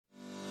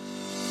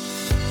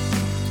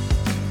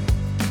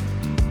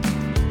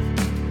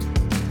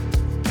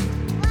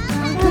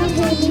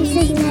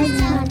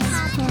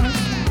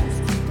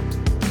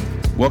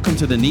Welcome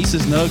to the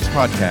Nieces Nugs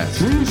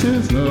podcast.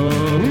 Nieces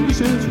Nugs.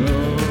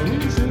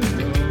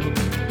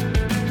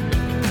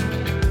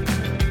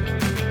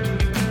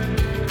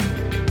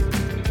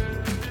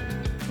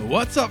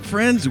 What's up,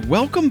 friends?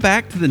 Welcome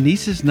back to the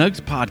Nieces Nugs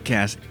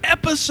podcast,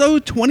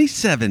 episode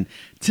 27.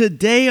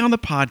 Today on the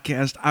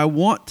podcast, I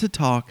want to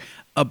talk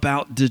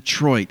about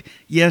Detroit.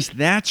 Yes,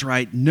 that's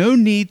right. No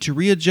need to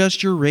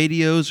readjust your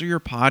radios or your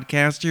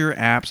podcasts or your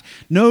apps.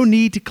 No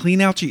need to clean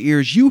out your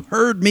ears. You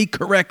heard me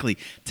correctly.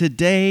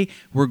 Today,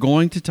 we're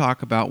going to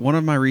talk about one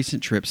of my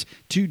recent trips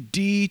to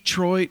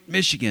Detroit,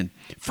 Michigan.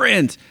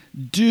 Friends,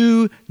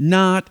 do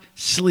not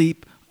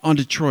sleep on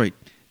Detroit.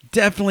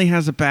 Definitely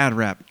has a bad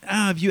rap.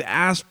 If you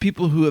ask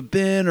people who have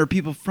been or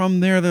people from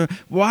there,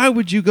 why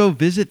would you go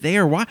visit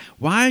there?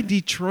 Why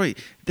Detroit?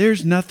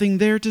 There's nothing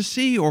there to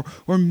see, or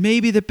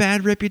maybe the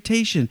bad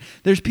reputation.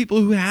 There's people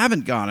who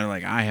haven't gone. They're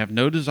like, I have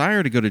no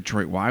desire to go to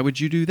Detroit. Why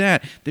would you do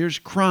that? There's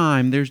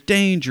crime. There's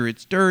danger.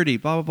 It's dirty,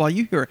 blah, blah, blah.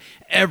 You hear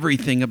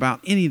everything about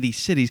any of these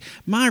cities.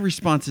 My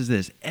response is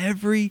this.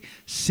 Every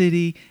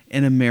city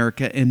in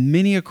America and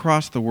many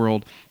across the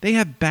world, they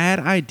have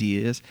bad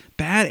ideas,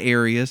 bad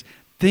areas,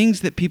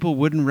 things that people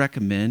wouldn't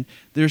recommend.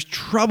 There's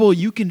trouble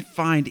you can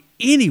find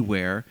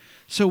anywhere.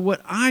 So what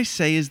I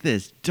say is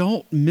this: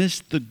 don't miss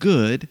the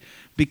good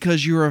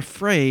because you're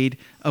afraid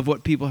of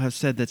what people have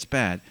said that's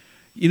bad.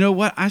 You know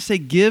what? I say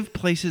give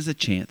places a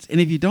chance.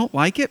 And if you don't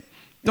like it,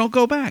 don't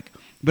go back.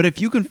 But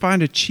if you can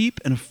find a cheap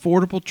and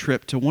affordable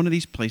trip to one of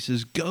these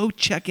places, go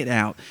check it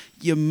out.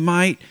 You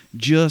might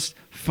just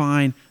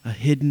find a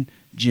hidden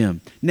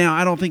gem. Now,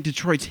 I don't think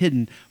Detroit's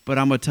hidden, but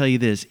I'm going to tell you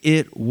this.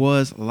 It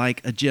was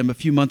like a gem. A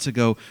few months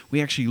ago,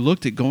 we actually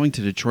looked at going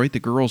to Detroit. The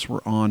girls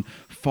were on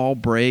fall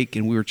break,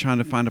 and we were trying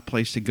to find a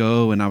place to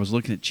go, and I was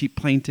looking at cheap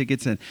plane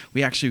tickets, and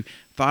we actually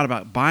thought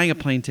about buying a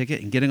plane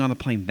ticket and getting on the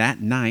plane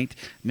that night.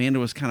 Amanda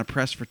was kind of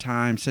pressed for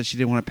time, said she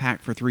didn't want to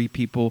pack for 3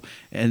 people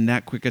in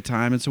that quick a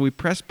time, and so we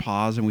pressed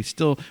pause, and we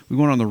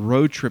went on the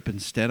road trip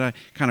instead. I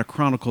kind of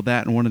chronicled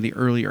that in one of the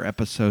earlier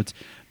episodes.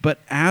 But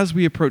as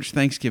we approached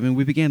Thanksgiving,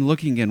 we began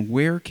looking again,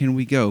 where can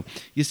we go?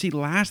 You see,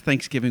 last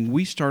Thanksgiving,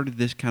 we started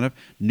this kind of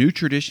new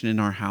tradition in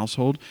our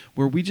household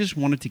where we just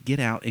wanted to get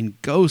out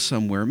and go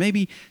somewhere,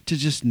 maybe to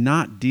just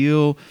not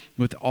deal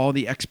with all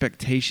the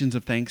expectations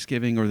of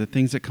Thanksgiving or the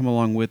things that come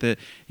along with it.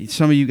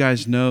 Some of you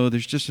guys know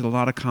there's just a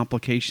lot of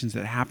complications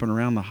that happen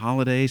around the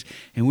holidays.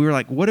 And we were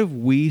like, what if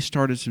we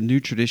started some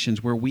new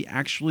traditions where we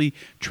actually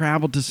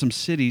traveled to some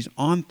cities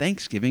on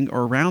Thanksgiving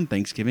or around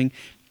Thanksgiving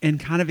and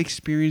kind of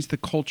experience the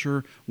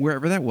culture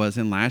wherever that was.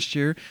 And last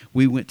year,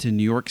 we went to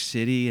New York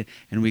City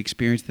and we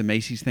experienced the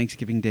Macy's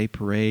Thanksgiving Day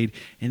Parade.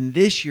 And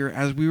this year,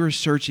 as we were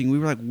searching, we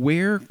were like,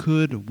 where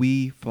could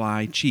we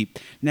fly cheap?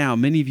 Now,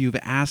 many of you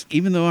have asked,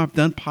 even though I've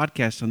done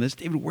podcasts on this,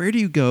 David, where do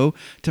you go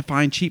to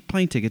find cheap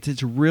plane tickets?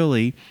 It's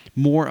really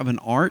more of an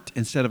art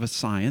instead of a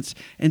science.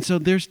 And so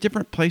there's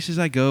different places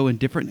I go and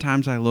different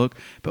times I look.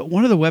 But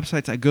one of the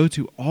websites I go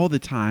to all the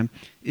time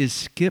is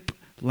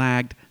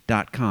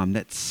skiplagged.com.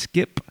 That's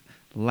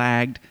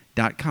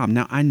skiplagged.com.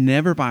 Now, I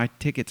never buy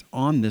tickets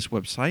on this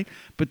website,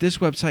 but this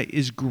website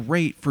is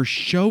great for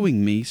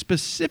showing me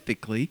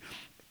specifically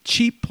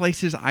cheap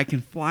places I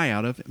can fly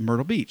out of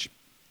Myrtle Beach.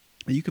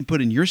 You can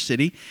put in your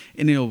city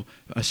and it'll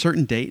a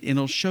certain date, and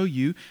it'll show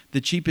you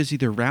the cheapest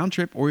either round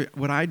trip, or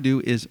what I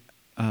do is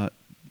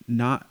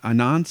not a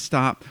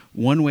nonstop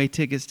one-way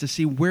tickets to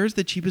see where's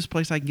the cheapest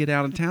place I can get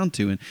out of town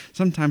to. And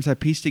sometimes I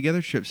piece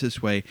together trips this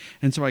way.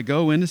 And so I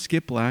go into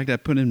Skip Lagged, I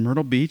put in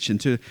Myrtle Beach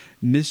into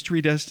mystery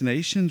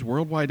destinations,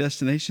 worldwide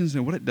destinations,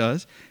 and what it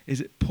does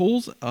is it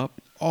pulls up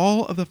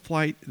all of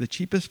the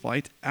cheapest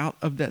flights out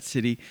of that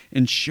city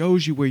and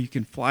shows you where you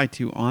can fly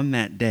to on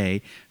that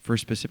day for a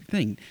specific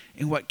thing.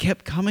 And what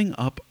kept coming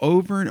up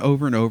over and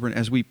over and over, and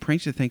as we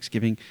approached the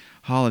Thanksgiving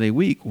holiday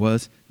week,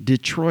 was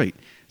Detroit.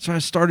 So I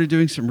started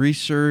doing some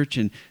research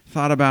and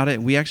thought about it,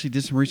 and we actually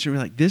did some research. We were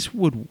like, this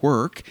would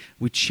work.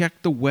 We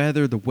checked the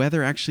weather. The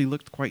weather actually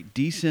looked quite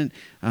decent,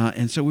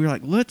 and so we were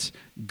like, let's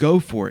go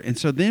for it. And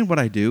so then what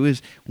I do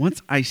is once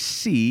I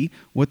see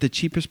what the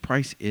cheapest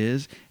price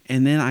is,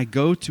 and then I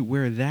go to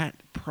where that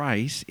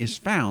price is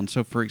found.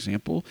 So, for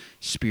example,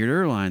 Spirit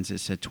Airlines, it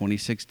said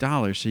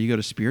 $26. So you go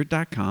to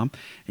spirit.com,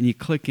 and you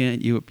click in,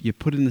 you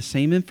put in the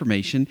same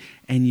information,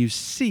 and you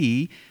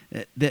see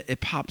that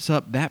it pops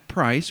up that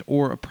price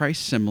or a price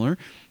similar.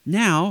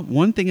 Now,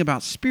 one thing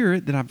about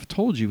Spirit that I've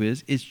told you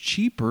is it's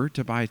cheaper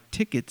to buy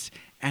tickets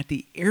at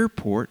the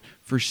airport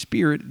for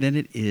Spirit than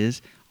it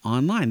is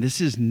online. This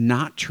is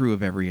not true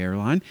of every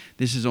airline.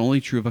 This is only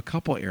true of a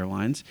couple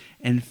airlines.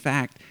 In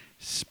fact,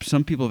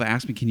 some people have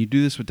asked me, can you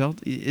do this with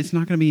Delta? It's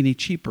not going to be any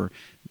cheaper.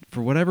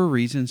 For whatever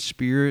reason,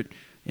 Spirit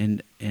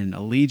and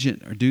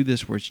Allegiant do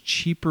this where it's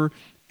cheaper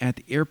at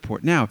the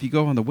airport. Now, if you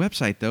go on the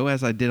website, though,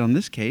 as I did on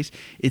this case,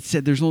 it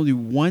said there's only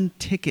one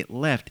ticket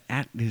left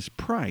at this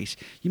price.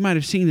 You might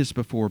have seen this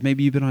before.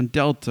 Maybe you've been on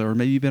Delta or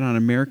maybe you've been on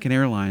American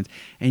Airlines,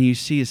 and you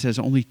see it says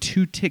only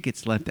 2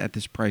 tickets left at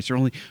this price or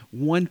only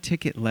 1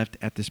 ticket left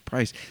at this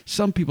price.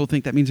 Some people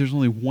think that means there's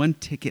only 1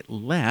 ticket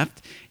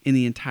left in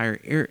the entire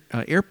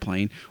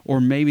airplane,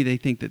 or maybe they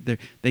think that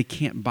they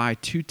can't buy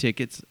 2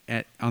 tickets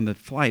on the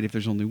flight if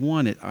there's only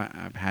one.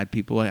 I've had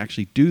people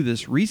actually do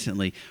this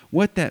recently.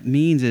 What that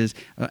means is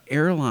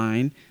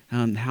airline,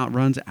 how it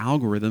runs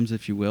algorithms,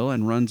 if you will,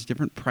 and runs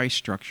different price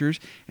structures.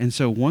 And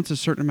so once a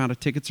certain amount of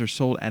tickets are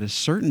sold at a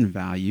certain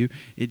value,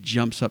 it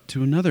jumps up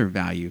to another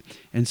value.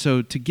 And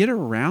so to get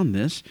around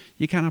this,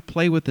 you kind of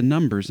play with the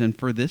numbers. And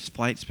for this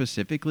flight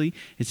specifically,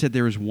 it said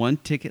there was 1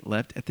 ticket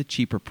left at the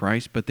cheaper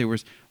price, but there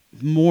was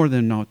more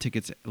than no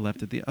tickets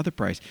left at the other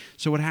price.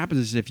 So what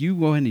happens is if you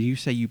go in and you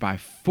say you buy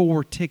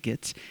 4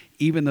 tickets,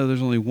 even though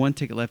there's only 1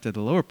 ticket left at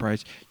the lower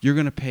price, you're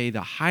going to pay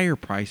the higher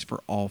price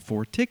for all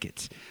 4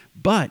 tickets.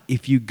 But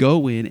if you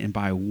go in and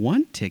buy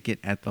 1 ticket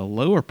at the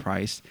lower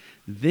price,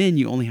 then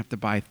you only have to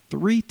buy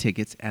 3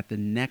 tickets at the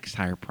next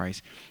higher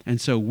price.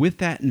 And so with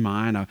that in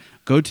mind, I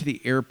go to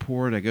the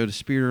airport. I go to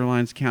Spirit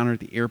Airlines counter at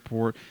the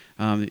airport.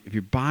 If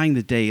you're buying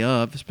the day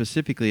of,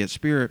 specifically at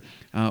Spirit,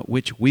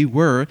 which we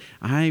were,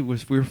 we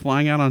were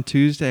flying out on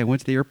Tuesday. I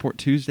went to the airport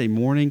Tuesday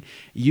morning.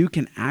 You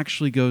can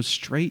actually go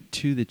straight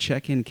to the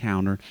check-in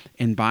counter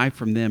and buy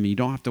from them. You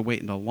don't have to wait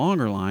in the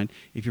longer line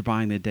if you're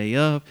buying the day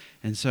of.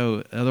 And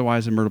so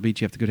otherwise in Myrtle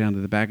Beach, you have to go down to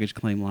the baggage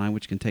claim line,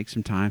 which can take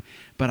some time.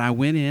 But I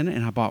went in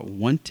and I bought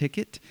 1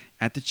 ticket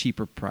at the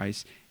cheaper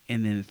price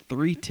and then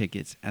 3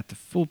 tickets at the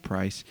full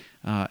price.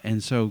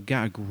 And so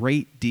got a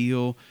great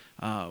deal.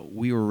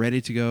 We were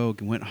ready to go,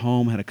 went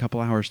home, had a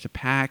couple hours to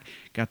pack,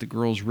 got the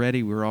girls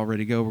ready. We were all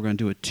ready to go. We're going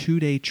to do a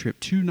 2-day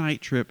trip,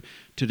 2-night trip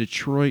to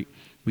Detroit.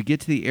 We get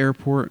to the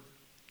airport.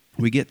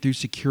 We get through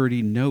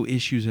security, no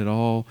issues at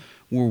all.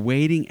 We're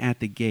waiting at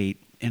the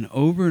gate. And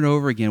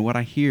over again, what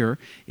I hear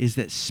is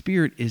that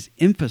Spirit is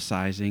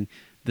emphasizing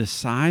the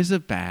size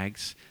of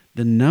bags,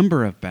 the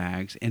number of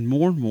bags, and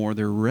more,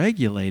 they're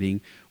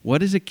regulating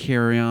what is a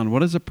carry-on,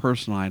 what is a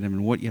personal item,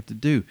 and what you have to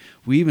do.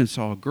 We even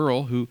saw a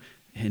girl who,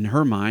 in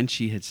her mind,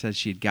 she had said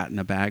she had gotten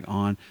a bag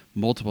on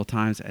multiple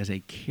times as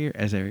a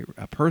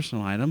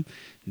personal item.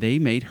 They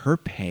made her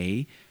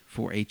pay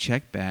for a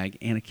check bag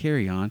and a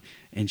carry-on,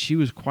 and she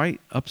was quite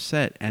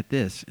upset at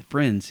this.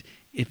 Friends,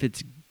 if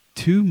it's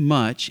too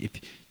much, if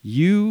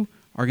you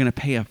are going to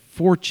pay a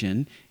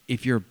fortune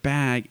if your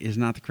bag is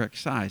not the correct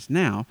size.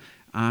 Now,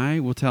 I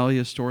will tell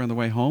you a story on the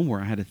way home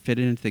where I had to fit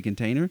it into the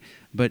container,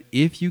 but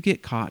if you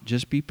get caught,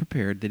 just be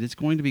prepared that it's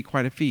going to be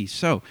quite a fee.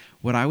 So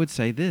what I would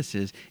say this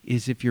is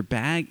if your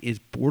bag is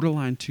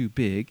borderline too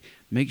big,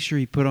 make sure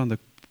you put on the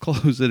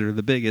clothes that are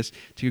the biggest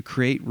to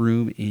create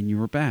room in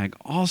your bag.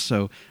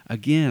 Also,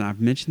 again,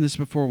 I've mentioned this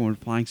before when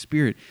flying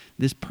Spirit,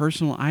 this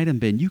personal item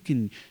bin, you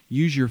can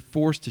use your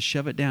force to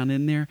shove it down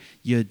in there.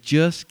 You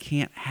just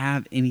can't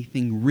have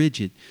anything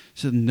rigid.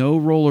 So no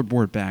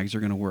rollerboard bags are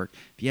going to work.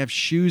 If you have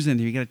shoes in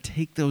there, you got to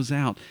take those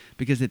out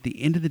because at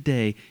the end of the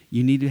day,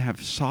 you need to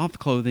have soft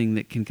clothing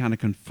that can kind of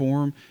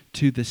conform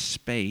to the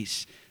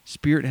space.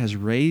 Spirit has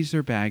raised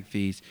their bag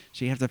fees,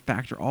 so you have to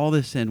factor all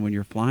this in when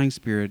you're flying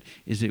Spirit.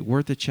 Is it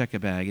worth to check a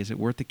bag? Is it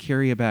worth to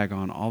carry a bag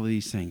on? All of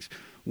these things.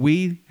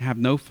 We have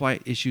no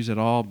flight issues at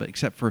all, but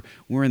except for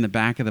we're in the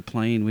back of the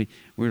plane. We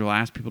were the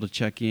last people to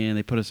check in.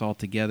 They put us all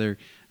together,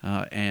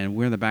 and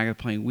we're in the back of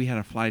the plane. We had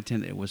a flight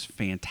attendant. It was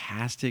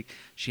fantastic.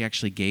 She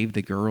actually gave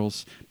the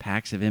girls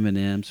packs of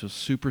M&Ms. So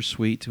super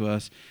sweet to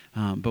us.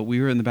 But we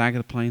were in the back of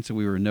the plane, so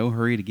we were in no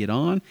hurry to get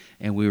on,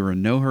 and we were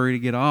in no hurry to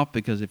get off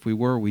because if we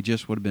were, we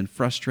just would have been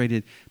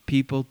frustrated.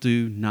 People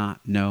do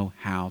not know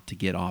how to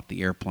get off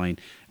the airplane.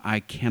 I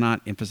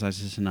cannot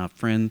emphasize this enough.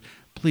 Friend,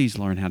 please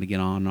learn how to get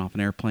on and off an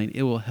airplane.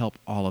 It will help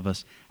all of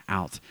us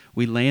out.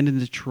 We land in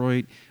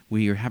Detroit.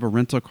 We have a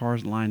rental car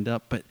lined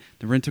up, but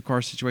the rental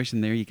car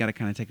situation there, you got to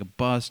kind of take a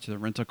bus to the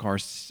rental car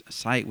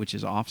site, which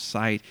is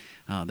off-site.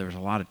 There was a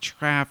lot of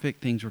traffic.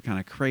 Things were kind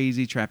of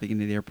crazy. Traffic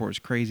into the airport was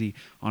crazy.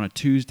 On a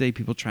Tuesday,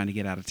 people trying to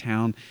get out of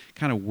town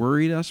kind of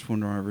worried us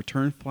when our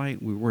return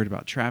flight. We were worried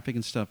about traffic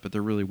and stuff, but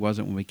there really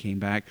wasn't when we came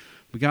back.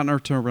 We got in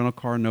our rental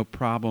car, no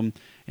problem,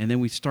 and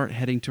then we start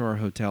heading to our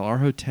hotel. Our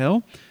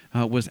hotel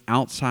was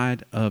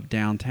outside of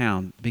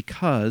downtown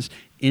because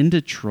in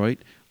Detroit,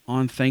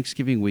 on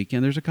Thanksgiving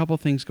weekend, there's a couple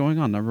of things going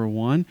on. Number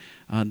one,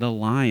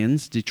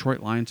 the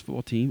Detroit Lions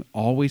football team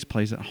always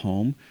plays at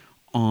home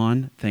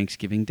on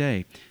Thanksgiving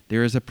Day.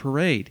 There is a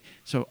parade.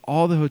 So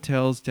all the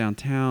hotels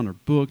downtown are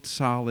booked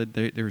solid.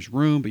 There's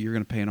room, but you're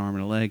going to pay an arm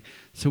and a leg.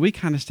 So we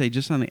kind of stay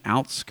just on the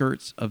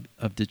outskirts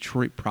of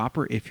Detroit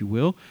proper, if you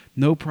will.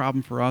 No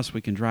problem for us.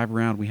 We can drive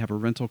around. We have a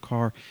rental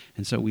car.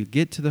 And so we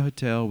get to the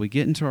hotel. We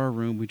get into our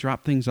room. We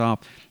drop things off.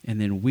 And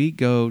then we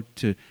go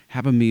to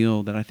have a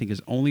meal that I think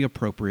is only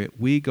appropriate.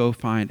 We go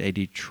find a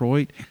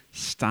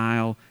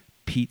Detroit-style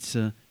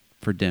pizza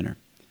for dinner.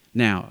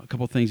 Now, a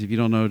couple of things. If you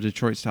don't know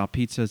Detroit-style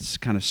pizza, it's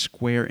kind of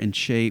square in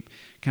shape,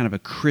 kind of a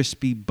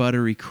crispy,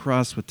 buttery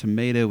crust with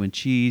tomato and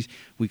cheese.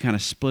 We kind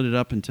of split it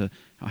up into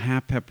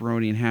half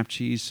pepperoni and half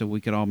cheese so we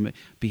could all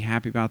be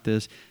happy about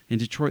this. In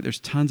Detroit,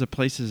 there's tons of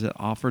places that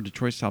offer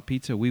Detroit-style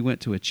pizza. We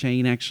went to a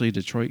chain, actually,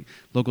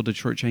 local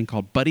Detroit chain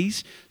called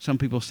Buddy's. Some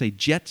people say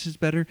Jets is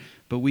better,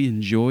 but we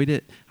enjoyed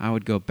it. I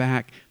would go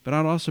back, but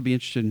I'd also be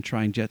interested in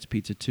trying Jets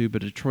pizza too.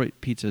 But Detroit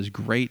pizza is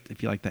great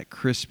if you like that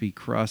crispy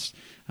crust,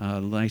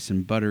 nice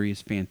and buttery.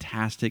 Is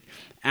fantastic.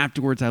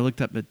 Afterwards, I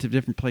looked up at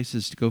different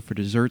places to go for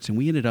desserts, and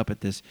we ended up at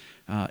this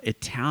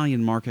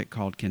Italian market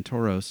called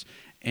Cantoros.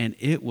 And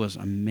it was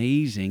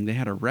amazing. They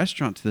had a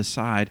restaurant to the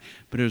side,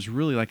 but it was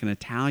really like an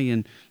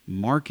Italian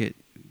market,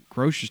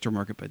 grocery store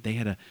market, but they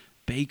had a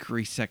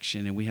bakery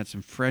section, and we had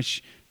some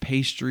fresh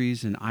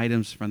pastries and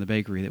items from the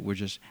bakery that were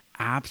just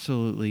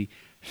absolutely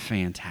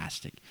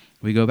fantastic.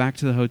 We go back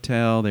to the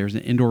hotel. There's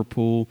an indoor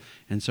pool,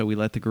 and so we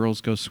let the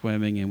girls go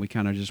swimming, and we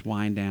kind of just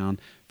wind down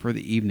for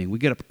the evening. We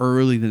get up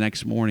early the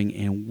next morning,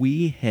 and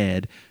we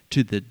head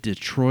to the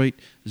Detroit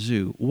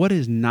Zoo. What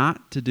is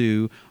not to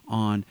do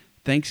on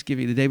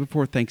Thanksgiving, the day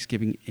before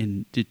Thanksgiving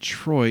in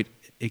Detroit,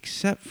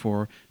 except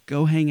for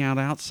go hang out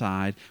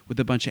outside with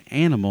a bunch of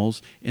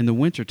animals in the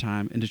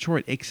wintertime in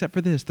Detroit. Except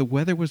for this, the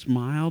weather was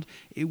mild.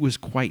 It was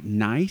quite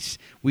nice.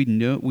 We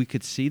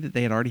could see that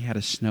they had already had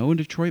a snow in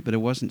Detroit, but it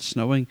wasn't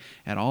snowing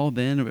at all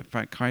then. In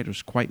fact, it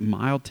was quite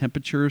mild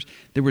temperatures.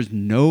 There was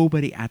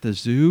nobody at the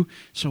zoo,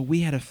 so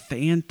we had a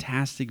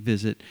fantastic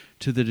visit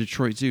to the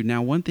Detroit Zoo.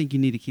 Now, one thing you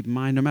need to keep in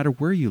mind, no matter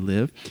where you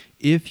live,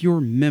 if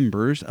you're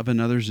members of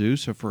another zoo,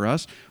 so for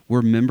us,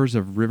 we're members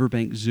of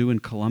Riverbank Zoo in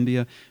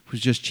Columbia. It was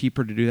just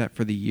cheaper to do that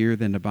for the year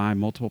than to buy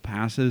multiple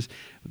passes.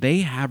 They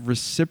have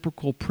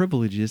reciprocal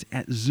privileges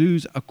at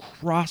zoos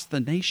across the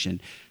nation.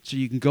 So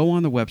you can go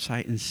on the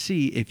website and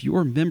see if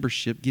your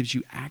membership gives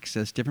you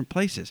access to different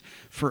places.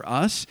 For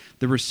us,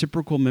 the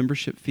reciprocal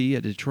membership fee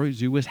at Detroit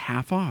Zoo was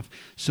half off.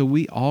 So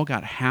we all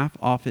got half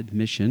off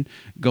admission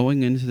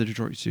going into the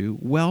Detroit Zoo.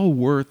 Well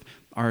worth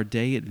our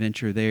day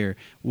adventure there.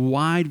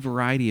 Wide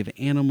variety of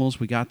animals.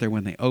 We got there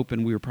when they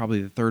opened. We were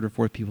probably the third or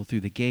fourth people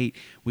through the gate.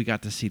 We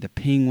got to see the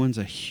penguins,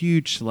 a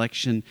huge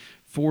selection,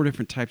 4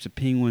 different types of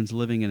penguins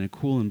living in a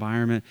cool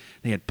environment.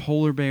 They had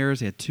polar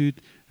bears. They had 2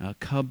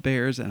 cub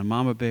bears and a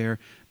mama bear.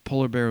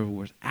 Polar bear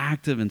was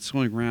active and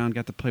swimming around.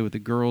 Got to play with the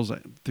girls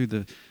through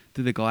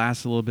the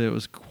glass a little bit. It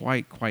was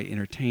quite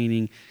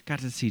entertaining. Got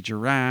to see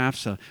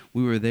giraffes.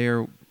 We were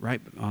there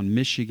right on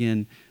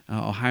Michigan,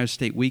 Ohio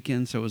State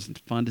weekend, so it was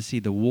fun to see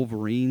the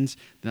wolverines,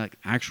 like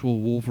actual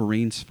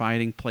wolverines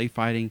play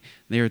fighting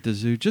there at the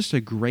zoo. Just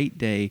a great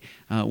day.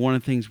 One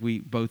of the things we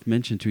both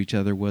mentioned to each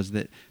other was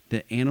that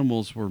the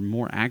animals were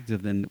more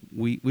active than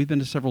we've been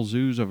to several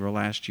zoos over the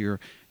last year,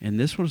 and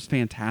this one was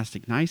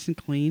fantastic. Nice and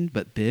clean,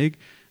 but big.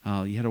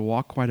 You had to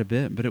walk quite a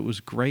bit, but it was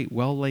great,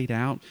 well laid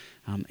out.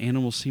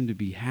 Animals seemed to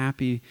be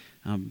happy,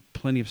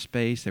 plenty of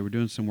space. They were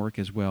doing some work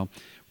as well.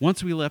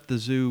 Once we left the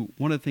zoo,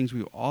 one of the things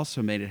we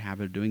also made a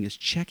habit of doing is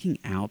checking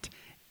out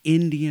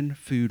Indian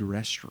food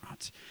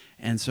restaurants.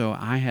 And so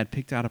I had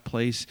picked out a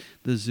place.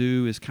 The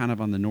zoo is kind of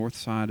on the north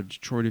side of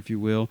Detroit, if you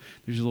will.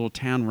 There's a little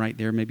town right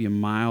there, maybe a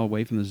mile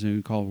away from the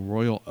zoo, called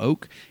Royal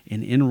Oak.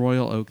 And in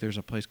Royal Oak, there's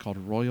a place called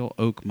Royal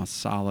Oak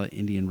Masala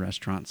Indian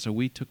Restaurant. So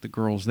we took the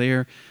girls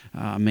there.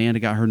 Amanda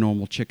got her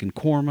normal chicken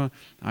korma.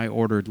 I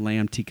ordered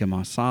lamb tikka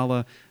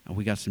masala.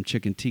 We got some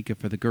chicken tikka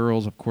for the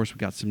girls. Of course, we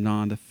got some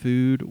naan. The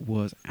food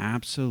was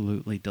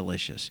absolutely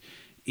delicious.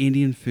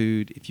 Indian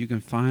food, if you can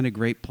find a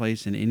great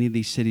place in any of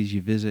these cities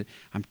you visit,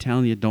 I'm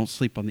telling you, don't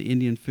sleep on the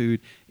Indian food.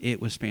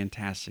 It was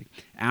fantastic.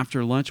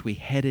 After lunch, we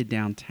headed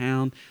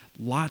downtown.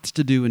 Lots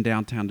to do in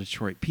downtown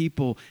Detroit.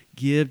 People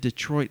give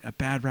Detroit a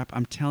bad rap.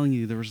 I'm telling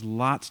you, there was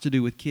lots to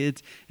do with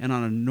kids. And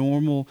on a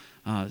normal,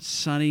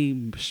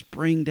 sunny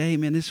spring day,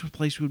 man, this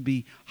place would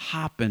be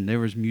hopping. There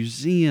was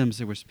museums.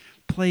 There was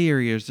play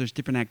areas. There's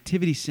different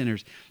activity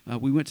centers.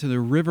 We went to the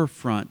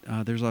riverfront.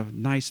 There's a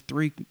nice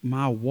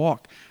 3-mile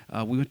walk.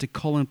 We went to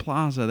Cullen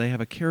Plaza. They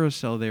have a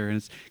carousel there, and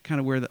it's kind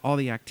of where all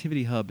the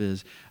activity hub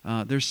is.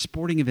 There's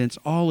sporting events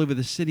all over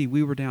the city.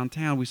 We were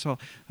downtown. We saw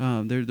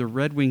the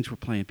Red Wings were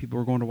playing. People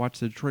were going to watch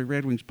the Detroit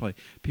Red Wings play.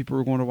 People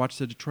were going to watch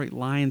the Detroit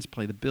Lions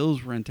play. The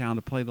Bills were in town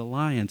to play the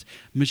Lions.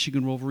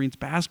 Michigan Wolverines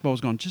basketball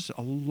was going. Just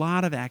a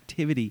lot of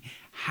activity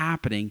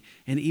happening.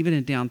 And even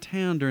in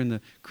downtown during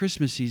the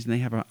Christmas season, they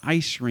have an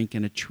ice rink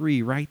and a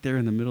tree right there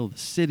in the middle of the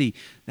city.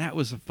 That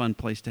was a fun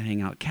place to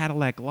hang out.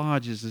 Cadillac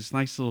Lodge is this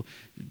nice little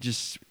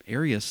just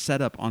area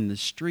set up on the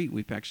street.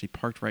 We've actually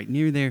parked right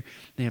near there.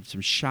 They have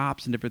some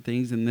shops and different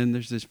things, and then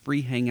there's this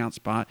free hangout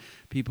spot.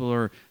 People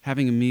are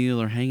having a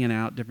meal or hanging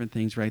out, different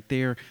things right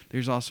there.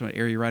 There's also an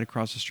area right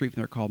across the street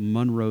from there called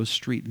Monroe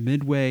Street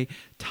Midway.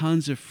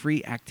 Tons of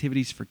free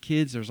activities for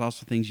kids. There's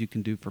also things you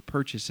can do for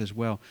purchase as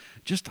well.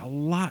 Just a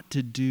lot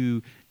to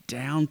do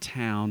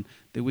downtown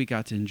that we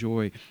got to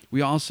enjoy.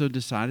 We also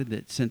decided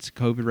that since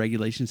COVID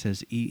regulations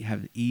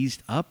have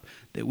eased up,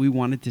 that we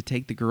wanted to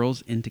take the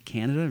girls into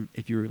Canada.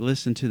 If you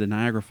listened to the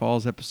Niagara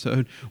Falls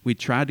episode, we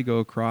tried to go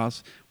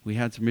across. We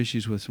had some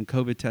issues with some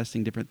COVID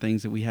testing, different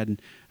things that we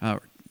hadn't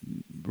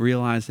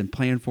realized and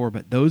planned for,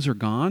 but those are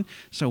gone.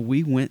 So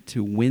we went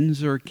to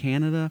Windsor,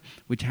 Canada,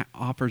 which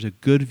offers a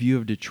good view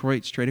of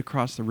Detroit straight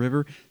across the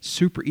river.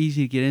 Super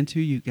easy to get into.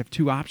 You have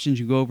two options.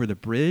 You go over the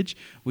bridge,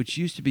 which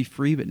used to be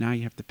free, but now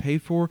you have to pay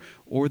for,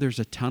 or there's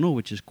a tunnel,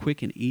 which is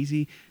quick and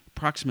easy,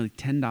 approximately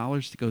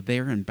 $10 to go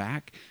there and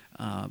back.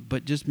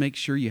 But just make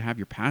sure you have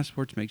your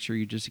passports. Make sure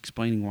you're just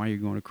explaining why you're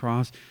going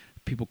across.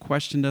 People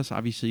questioned us.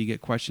 Obviously, you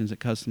get questions at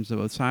customs on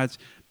both sides,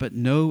 but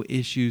no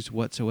issues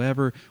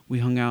whatsoever. We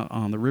hung out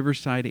on the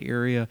Riverside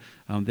area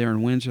there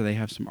in Windsor. They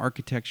have some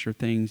architecture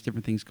things,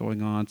 different things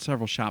going on.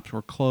 Several shops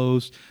were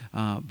closed,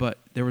 but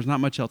there was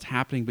not much else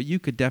happening. But you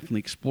could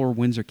definitely explore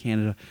Windsor,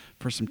 Canada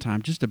for some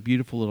time. Just a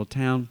beautiful little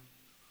town.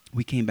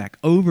 We came back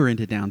over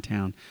into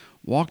downtown,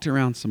 walked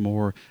around some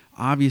more,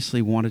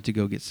 obviously wanted to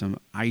go get some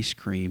ice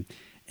cream.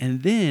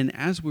 And then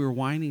as we were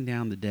winding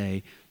down the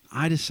day,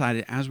 I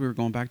decided as we were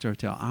going back to our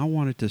hotel, I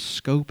wanted to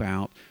scope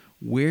out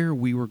where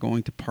we were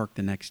going to park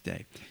the next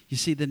day. You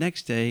see, the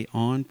next day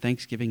on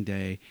Thanksgiving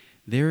Day,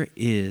 there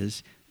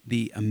is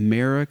the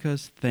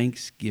America's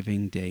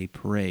Thanksgiving Day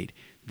Parade.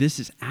 This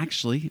is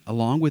actually,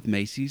 along with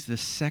Macy's, the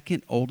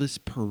second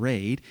oldest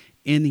parade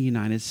in the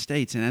United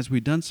States. And as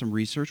we've done some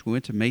research, we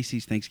went to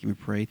Macy's Thanksgiving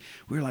Parade.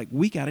 We were like,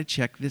 we got to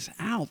check this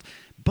out.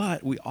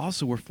 But we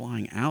also were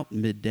flying out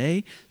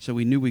midday, so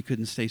we knew we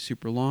couldn't stay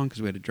super long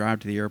because we had to drive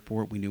to the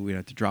airport. We knew we'd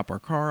have to drop our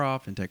car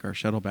off and take our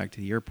shuttle back to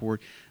the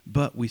airport.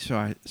 But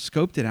I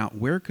scoped it out.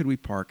 Where could we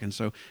park? And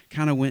so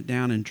kind of went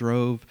down and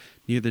drove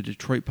near the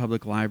Detroit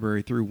Public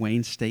Library through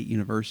Wayne State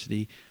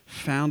University,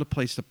 found a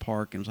place to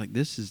park, and was like,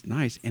 this is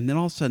nice. And then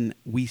all of a sudden,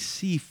 we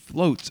see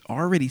floats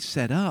already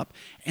set up,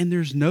 and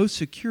there's no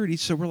security.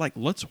 So we're like,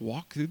 let's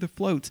walk through the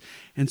floats.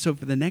 And so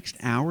for the next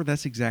hour,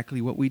 that's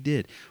exactly what we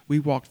did. We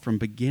walked from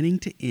beginning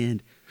to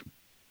end,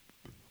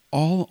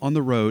 all on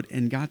the road,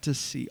 and got to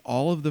see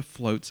all of the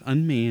floats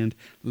unmanned,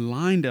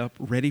 lined up,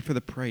 ready for the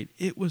parade.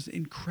 It was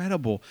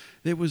incredible.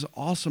 It was an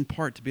awesome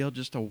part to be able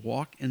just to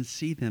walk and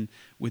see them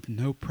with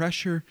no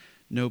pressure,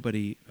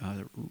 nobody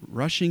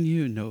rushing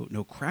you,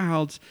 no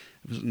crowds.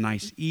 It was a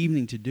nice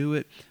evening to do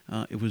it.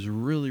 It was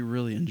really,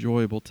 really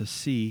enjoyable to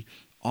see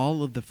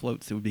all of the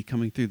floats that would be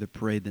coming through the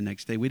parade the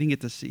next day. We didn't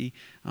get to see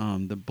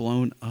the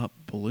blown up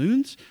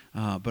balloons,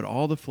 but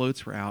all the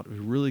floats were out. It was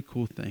a really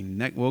cool thing.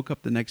 Woke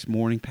up the next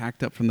morning,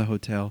 packed up from the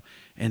hotel,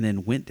 and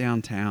then went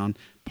downtown,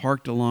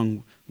 parked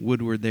along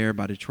Woodward there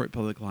by Detroit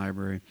Public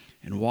Library,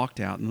 and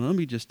walked out. And let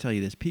me just tell you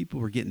this, people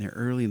were getting there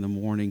early in the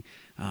morning.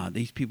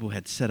 These people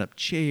had set up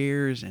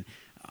chairs and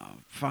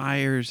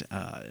fires.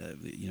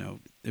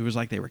 It was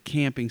like they were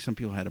camping. Some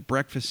people had a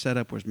breakfast set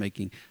up, was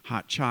making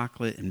hot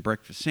chocolate and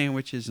breakfast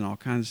sandwiches and all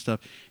kinds of stuff.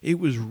 It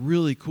was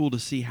really cool to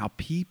see how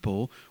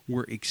people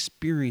were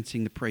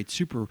experiencing the parade.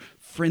 Super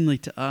friendly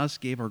to us,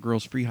 gave our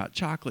girls free hot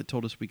chocolate,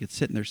 told us we could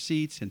sit in their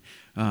seats, and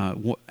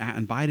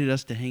invited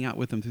us to hang out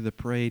with them through the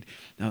parade.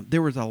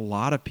 There was a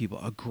lot of people,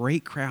 a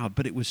great crowd,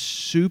 but it was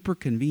super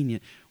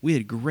convenient. We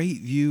had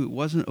great view. It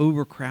wasn't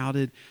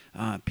overcrowded.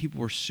 People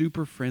were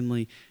super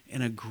friendly,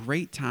 and a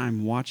great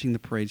time watching the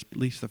parades, at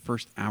least the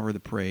first hour of the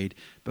parade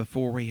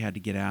before we had to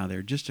get out of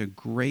there. Just a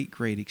great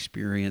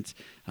experience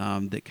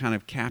that kind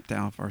of capped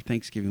off our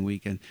Thanksgiving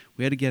weekend.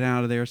 We had to get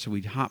out of there, so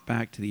we'd hop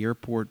back to the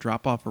airport,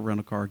 drop off a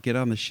rental car, get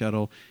on the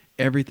shuttle.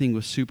 Everything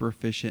was super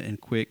efficient and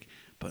quick.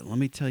 But let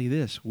me tell you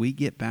this, we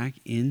get back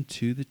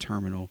into the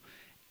terminal,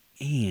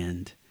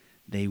 and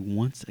they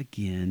once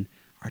again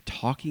are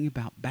talking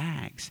about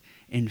bags.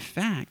 In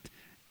fact,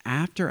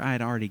 after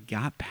I'd already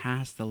got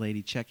past the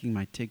lady checking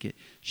my ticket,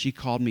 she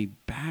called me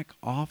back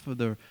off of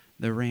the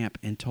ramp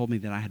and told me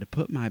that I had to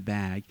put my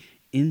bag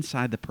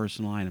inside the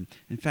personal item.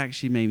 In fact,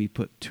 she made me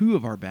put 2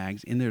 of our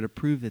bags in there to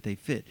prove that they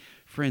fit.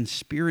 Friends,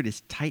 Spirit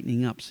is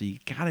tightening up, so you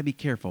got to be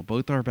careful.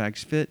 Both our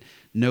bags fit,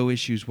 no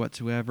issues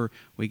whatsoever.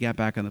 We got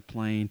back on the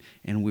plane,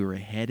 and we were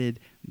headed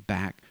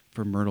back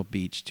for Myrtle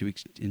Beach to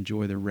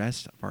enjoy the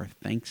rest of our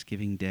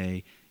Thanksgiving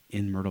Day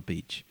in Myrtle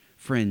Beach.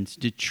 Friends,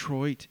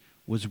 Detroit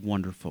was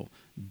wonderful.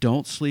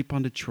 Don't sleep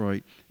on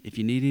Detroit. If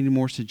you need any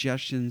more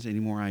suggestions, any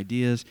more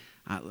ideas,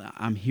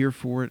 I'm here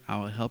for it. I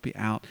will help you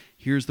out.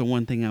 Here's the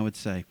one thing I would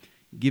say.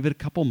 Give it a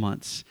couple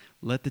months.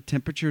 Let the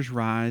temperatures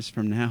rise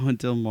from now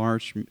until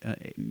March,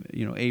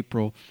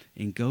 April,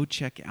 and go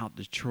check out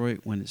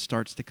Detroit when it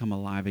starts to come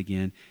alive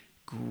again.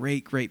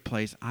 Great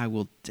place. I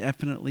will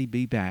definitely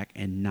be back,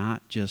 and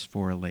not just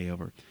for a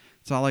layover.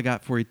 That's all I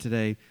got for you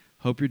today.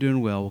 Hope you're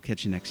doing well. We'll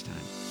catch you next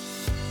time.